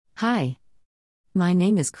Hi, my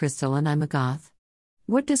name is Crystal and I'm a goth.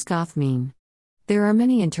 What does goth mean? There are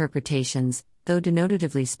many interpretations, though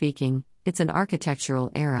denotatively speaking, it's an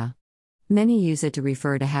architectural era. Many use it to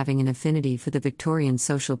refer to having an affinity for the Victorian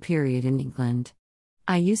social period in England.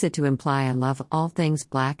 I use it to imply I love all things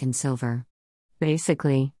black and silver.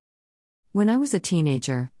 Basically, when I was a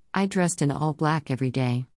teenager, I dressed in all black every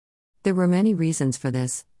day. There were many reasons for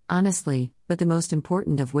this, honestly, but the most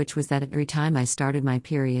important of which was that every time I started my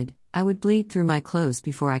period, I would bleed through my clothes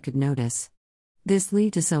before I could notice. This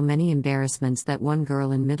led to so many embarrassments that one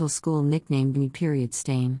girl in middle school nicknamed me Period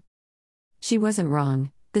Stain. She wasn't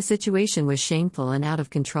wrong, the situation was shameful and out of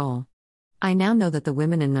control. I now know that the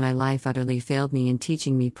women in my life utterly failed me in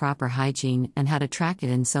teaching me proper hygiene and how to track it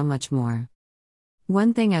and so much more.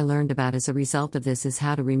 One thing I learned about as a result of this is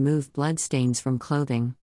how to remove blood stains from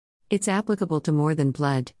clothing. It's applicable to more than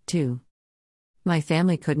blood, too. My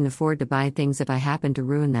family couldn't afford to buy things if I happened to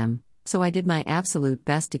ruin them, so I did my absolute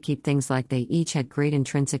best to keep things like they each had great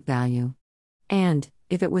intrinsic value. And,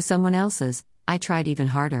 if it was someone else's, I tried even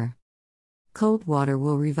harder. Cold water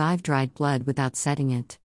will revive dried blood without setting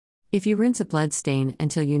it. If you rinse a blood stain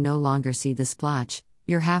until you no longer see the splotch,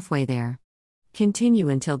 you're halfway there. Continue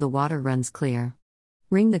until the water runs clear.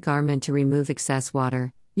 Wring the garment to remove excess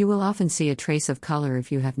water. You will often see a trace of color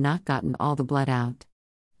if you have not gotten all the blood out.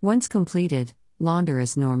 Once completed, launder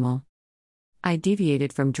as normal. I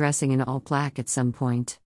deviated from dressing in all black at some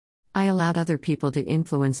point. I allowed other people to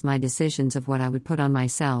influence my decisions of what I would put on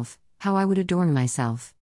myself, how I would adorn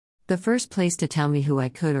myself. The first place to tell me who I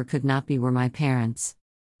could or could not be were my parents.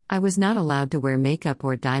 I was not allowed to wear makeup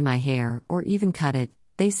or dye my hair or even cut it.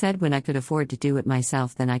 They said when I could afford to do it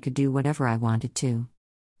myself, then I could do whatever I wanted to.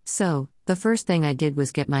 So, the first thing I did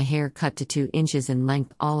was get my hair cut to 2 inches in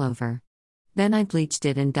length all over. Then I bleached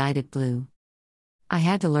it and dyed it blue. I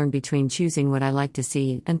had to learn between choosing what I like to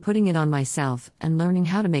see and putting it on myself and learning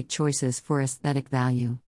how to make choices for aesthetic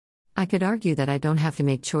value. I could argue that I don't have to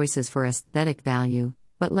make choices for aesthetic value,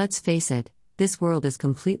 but let's face it, this world is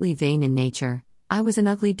completely vain in nature. I was an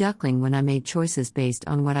ugly duckling when I made choices based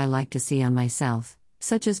on what I like to see on myself,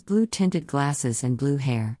 such as blue-tinted glasses and blue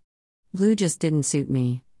hair. Blue just didn't suit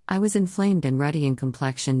me. I was inflamed and ruddy in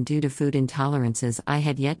complexion due to food intolerances I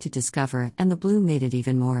had yet to discover, and the blue made it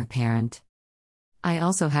even more apparent. I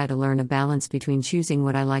also had to learn a balance between choosing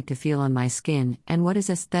what I like to feel on my skin and what is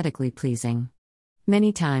aesthetically pleasing.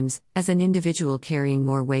 Many times, as an individual carrying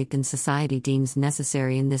more weight than society deems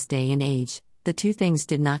necessary in this day and age, the two things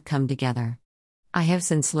did not come together. I have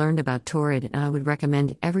since learned about Torrid and I would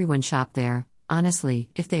recommend everyone shop there, honestly,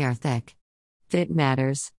 if they are thick. Fit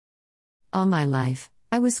matters. All my life,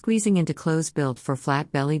 I was squeezing into clothes built for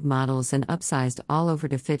flat-bellied models and upsized all over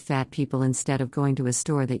to fit fat people instead of going to a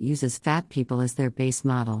store that uses fat people as their base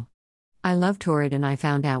model. I love Torrid and I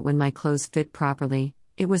found out when my clothes fit properly,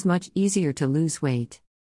 it was much easier to lose weight.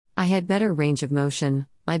 I had better range of motion,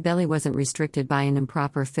 my belly wasn't restricted by an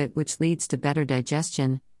improper fit which leads to better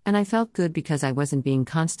digestion, and I felt good because I wasn't being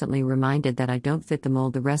constantly reminded that I don't fit the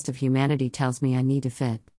mold the rest of humanity tells me I need to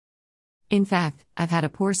fit. In fact, I've had a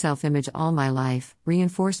poor self-image all my life,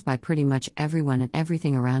 reinforced by pretty much everyone and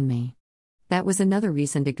everything around me. That was another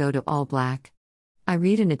reason to go to all black. I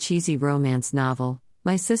read in a cheesy romance novel.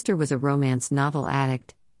 My sister was a romance novel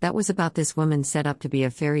addict. That was about this woman set up to be a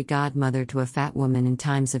fairy godmother to a fat woman in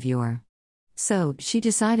times of yore. So, she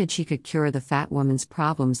decided she could cure the fat woman's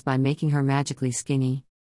problems by making her magically skinny.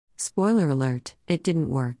 Spoiler alert, it didn't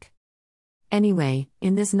work. Anyway,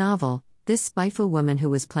 in this novel, this spiteful woman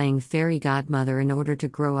who was playing fairy godmother in order to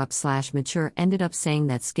grow up/mature ended up saying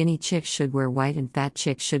that skinny chicks should wear white and fat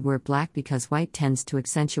chicks should wear black because white tends to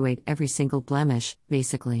accentuate every single blemish,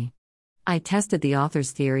 basically. I tested the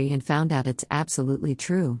author's theory and found out it's absolutely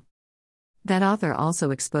true. That author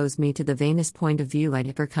also exposed me to the vainest point of view I'd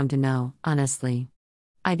ever come to know, honestly.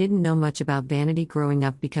 I didn't know much about vanity growing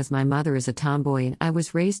up because my mother is a tomboy and I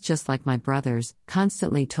was raised just like my brothers,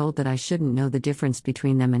 constantly told that I shouldn't know the difference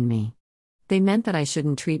between them and me. They meant that I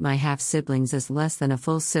shouldn't treat my half-siblings as less than a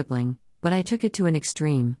full sibling, but I took it to an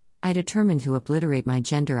extreme. I determined to obliterate my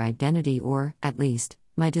gender identity or, at least,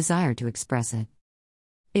 my desire to express it.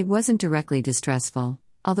 It wasn't directly distressful,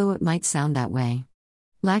 although it might sound that way.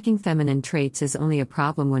 Lacking feminine traits is only a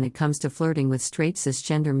problem when it comes to flirting with straight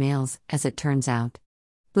cisgender males, as it turns out.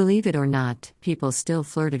 Believe it or not, people still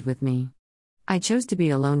flirted with me. I chose to be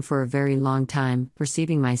alone for a very long time,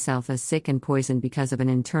 perceiving myself as sick and poisoned because of an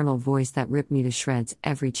internal voice that ripped me to shreds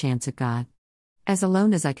every chance it got. As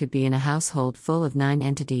alone as I could be in a household full of 9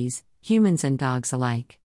 entities, humans and dogs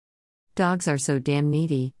alike. Dogs are so damn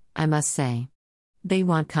needy, I must say. They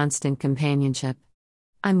want constant companionship.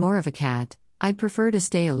 I'm more of a cat, I'd prefer to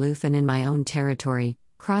stay aloof and in my own territory,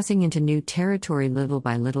 crossing into new territory little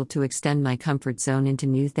by little to extend my comfort zone into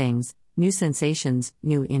new things, new sensations,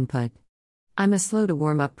 new input. I'm a slow to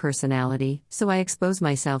warm up personality, so I expose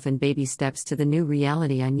myself in baby steps to the new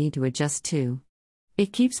reality I need to adjust to.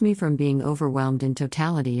 It keeps me from being overwhelmed in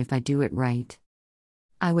totality if I do it right.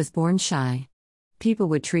 I was born shy. People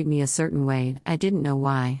would treat me a certain way, I didn't know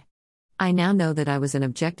why. I now know that I was an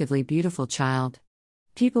objectively beautiful child.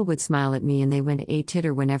 People would smile at me and they went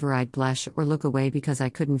a-titter whenever I'd blush or look away because I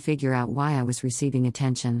couldn't figure out why I was receiving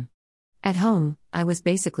attention. At home, I was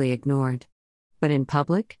basically ignored. But in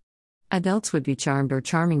public? Adults would be charmed or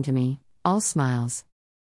charming to me, all smiles.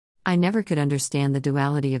 I never could understand the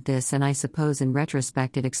duality of this, and I suppose in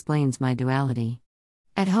retrospect it explains my duality.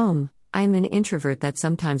 At home, I am an introvert that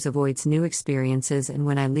sometimes avoids new experiences, and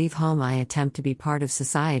when I leave home I attempt to be part of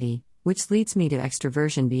society, which leads me to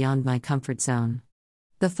extroversion beyond my comfort zone.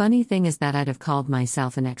 The funny thing is that I'd have called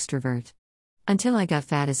myself an extrovert. Until I got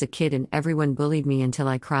fat as a kid and everyone bullied me until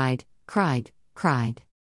I cried.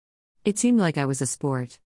 It seemed like I was a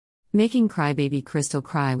sport. Making crybaby Crystal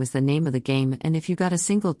cry was the name of the game, and if you got a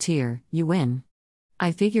single tear, you win.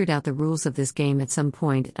 I figured out the rules of this game at some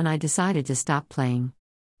point and I decided to stop playing.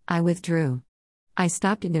 I withdrew. I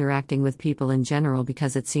stopped interacting with people in general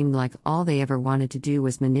because it seemed like all they ever wanted to do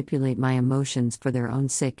was manipulate my emotions for their own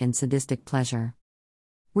sick and sadistic pleasure.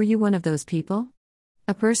 Were you one of those people?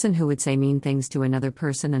 A person who would say mean things to another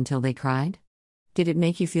person until they cried? Did it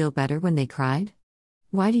make you feel better when they cried?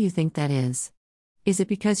 Why do you think that is? Is it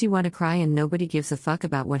because you want to cry and nobody gives a fuck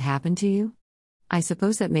about what happened to you? I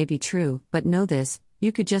suppose that may be true, but know this,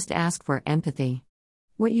 you could just ask for empathy.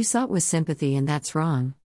 What you sought was sympathy, and that's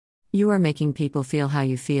wrong. You are making people feel how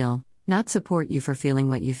you feel, not support you for feeling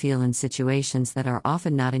what you feel in situations that are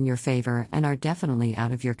often not in your favor and are definitely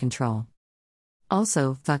out of your control.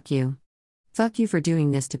 Also, fuck you. Fuck you for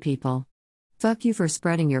doing this to people. Fuck you for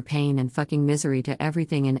spreading your pain and fucking misery to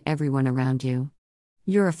everything and everyone around you.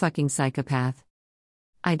 You're a fucking psychopath.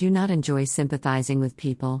 I do not enjoy sympathizing with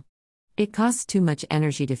people. It costs too much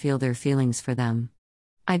energy to feel their feelings for them.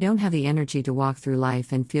 I don't have the energy to walk through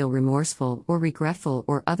life and feel remorseful or regretful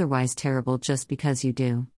or otherwise terrible just because you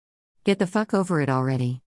do. Get the fuck over it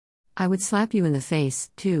already. I would slap you in the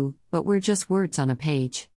face, too, but we're just words on a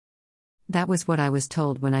page. That was what I was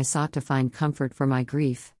told when I sought to find comfort for my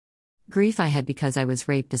grief. Grief I had because I was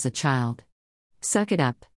raped as a child. Suck it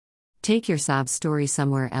up. Take your sob story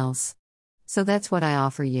somewhere else. So that's what I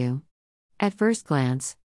offer you. At first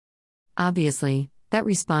glance. Obviously, that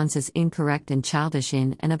response is incorrect and childish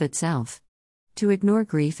in and of itself. To ignore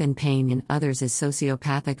grief and pain in others is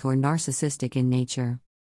sociopathic or narcissistic in nature.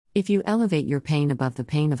 If you elevate your pain above the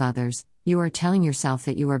pain of others, you are telling yourself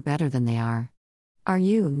that you are better than they are. Are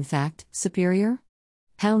you, in fact, superior?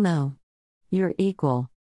 Hell no. You're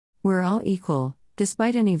equal. We're all equal,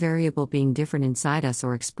 despite any variable being different inside us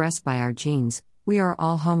or expressed by our genes. We are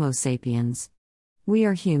all Homo sapiens. We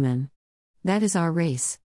are human. That is our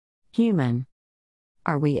race. Human.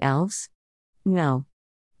 Are we elves? No.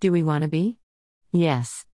 Do we want to be?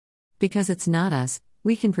 Yes. Because it's not us,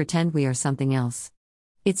 we can pretend we are something else.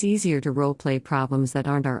 It's easier to role-play problems that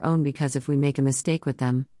aren't our own because if we make a mistake with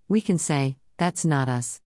them, we can say, that's not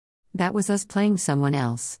us. That was us playing someone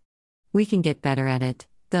else. We can get better at it,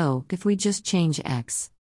 though, if we just change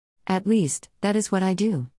X. At least, that is what I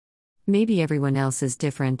do. Maybe everyone else is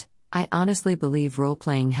different. I honestly believe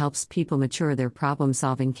role-playing helps people mature their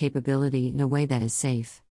problem-solving capability in a way that is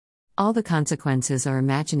safe. All the consequences are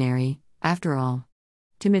imaginary, after all.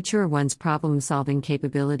 To mature one's problem-solving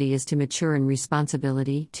capability is to mature in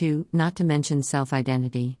responsibility, too, not to mention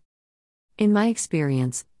self-identity. In my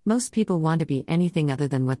experience, most people want to be anything other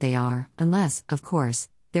than what they are, unless, of course,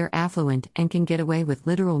 they're affluent and can get away with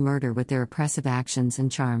literal murder with their oppressive actions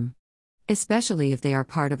and charm. Especially if they are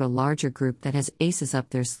part of a larger group that has aces up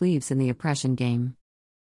their sleeves in the oppression game.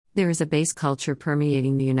 There is a base culture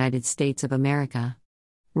permeating the United States of America.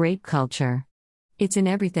 Rape culture. It's in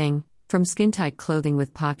everything, from skin-tight clothing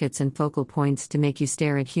with pockets and focal points to make you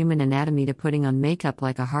stare at human anatomy to putting on makeup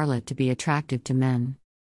like a harlot to be attractive to men.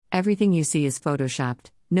 Everything you see is photoshopped,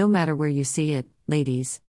 no matter where you see it,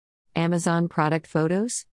 ladies. Amazon product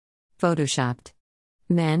photos? Photoshopped.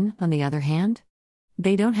 Men, on the other hand?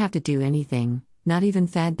 They don't have to do anything, not even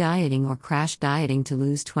fad dieting or crash dieting to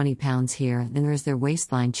lose 20 pounds here and as their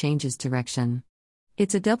waistline changes direction.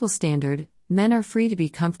 It's a double standard. Men are free to be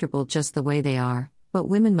comfortable just the way they are, but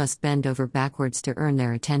women must bend over backwards to earn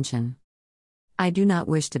their attention. I do not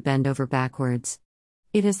wish to bend over backwards.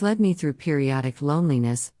 It has led me through periodic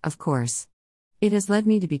loneliness, of course. It has led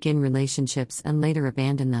me to begin relationships and later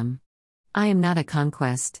abandon them. I am not a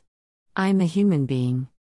conquest. I'm a human being.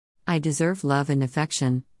 I deserve love and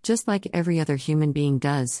affection, just like every other human being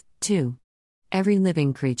does, too. Every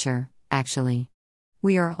living creature, actually.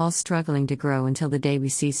 We are all struggling to grow until the day we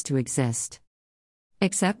cease to exist.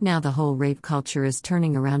 Except now the whole rape culture is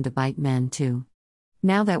turning around to bite men, too.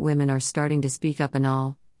 Now that women are starting to speak up and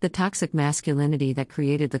all, the toxic masculinity that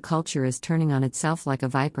created the culture is turning on itself like a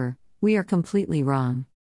viper. We are completely wrong.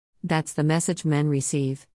 That's the message men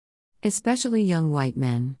receive. Especially young white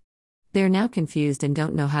men. They're now confused and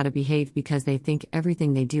don't know how to behave because they think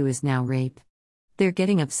everything they do is now rape. They're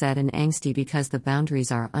getting upset and angsty because the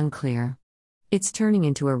boundaries are unclear. It's turning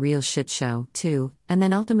into a real shit show, too, and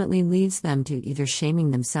then ultimately leads them to either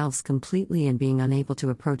shaming themselves completely and being unable to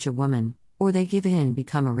approach a woman, or they give in and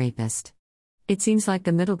become a rapist. It seems like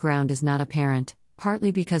the middle ground is not apparent,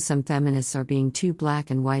 partly because some feminists are being too black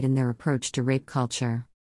and white in their approach to rape culture.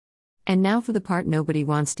 And now for the part nobody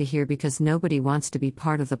wants to hear because nobody wants to be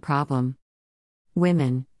part of the problem.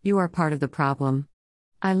 Women, you are part of the problem.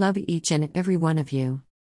 I love each and every one of you.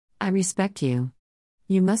 I respect you.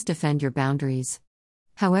 You must defend your boundaries.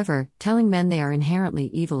 However, telling men they are inherently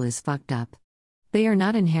evil is fucked up. They are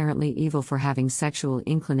not inherently evil for having sexual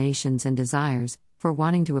inclinations and desires, for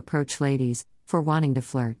wanting to approach ladies, for wanting to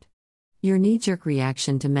flirt. Your knee-jerk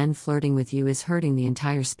reaction to men flirting with you is hurting the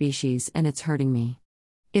entire species, and it's hurting me.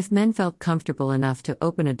 If men felt comfortable enough to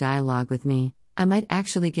open a dialogue with me, I might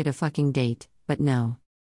actually get a fucking date, but no.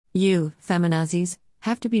 You, feminazis,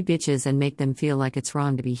 have to be bitches and make them feel like it's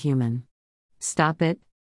wrong to be human. Stop it.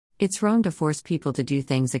 It's wrong to force people to do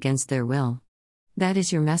things against their will. That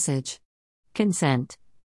is your message. Consent.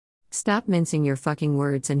 Stop mincing your fucking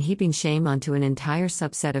words and heaping shame onto an entire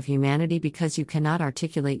subset of humanity because you cannot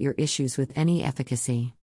articulate your issues with any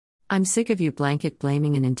efficacy. I'm sick of you blanket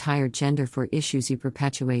blaming an entire gender for issues you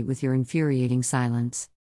perpetuate with your infuriating silence.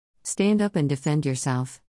 Stand up and defend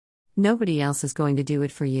yourself. Nobody else is going to do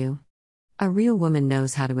it for you. A real woman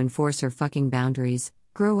knows how to enforce her fucking boundaries.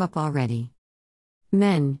 Grow up already.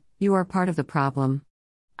 Men, you are part of the problem.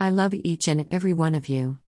 I love each and every one of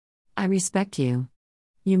you. I respect you.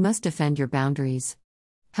 You must defend your boundaries.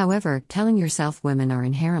 However, telling yourself women are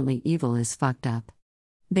inherently evil is fucked up.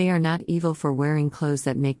 They are not evil for wearing clothes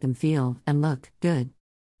that make them feel and look good.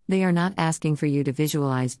 They are not asking for you to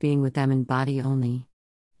visualize being with them in body only.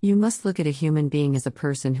 You must look at a human being as a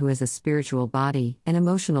person who has a spiritual body, an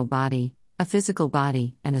emotional body, a physical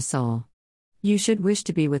body, and a soul. You should wish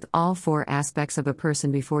to be with all four aspects of a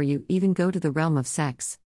person before you even go to the realm of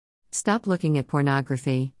sex. Stop looking at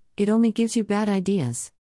pornography, it only gives you bad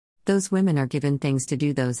ideas. Those women are given things to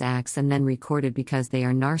do those acts and then recorded because they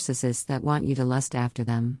are narcissists that want you to lust after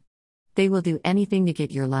them. They will do anything to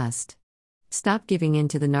get your lust. Stop giving in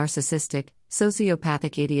to the narcissistic,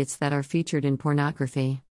 sociopathic idiots that are featured in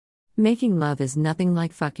pornography. Making love is nothing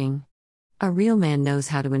like fucking. A real man knows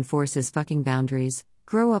how to enforce his fucking boundaries.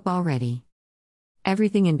 Grow up already.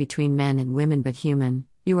 Everything in between men and women but human,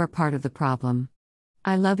 you are part of the problem.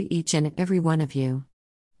 I love each and every one of you.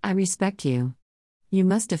 I respect you. You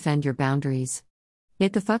must defend your boundaries.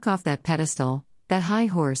 Get the fuck off that pedestal, that high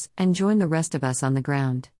horse, and join the rest of us on the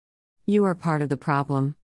ground. You are part of the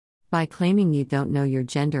problem. By claiming you don't know your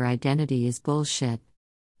gender identity is bullshit.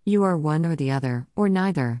 You are one or the other, or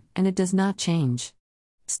neither, and it does not change.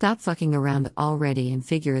 Stop fucking around already and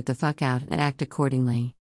figure it the fuck out and act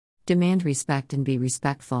accordingly. Demand respect and be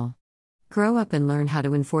respectful. Grow up and learn how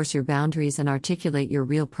to enforce your boundaries and articulate your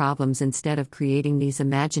real problems instead of creating these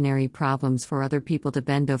imaginary problems for other people to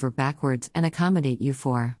bend over backwards and accommodate you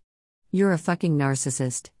for. You're a fucking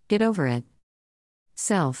narcissist, get over it.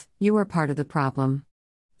 Self, you are part of the problem.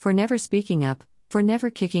 For never speaking up, for never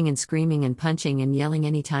kicking and screaming and punching and yelling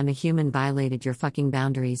anytime a human violated your fucking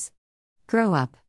boundaries. Grow up.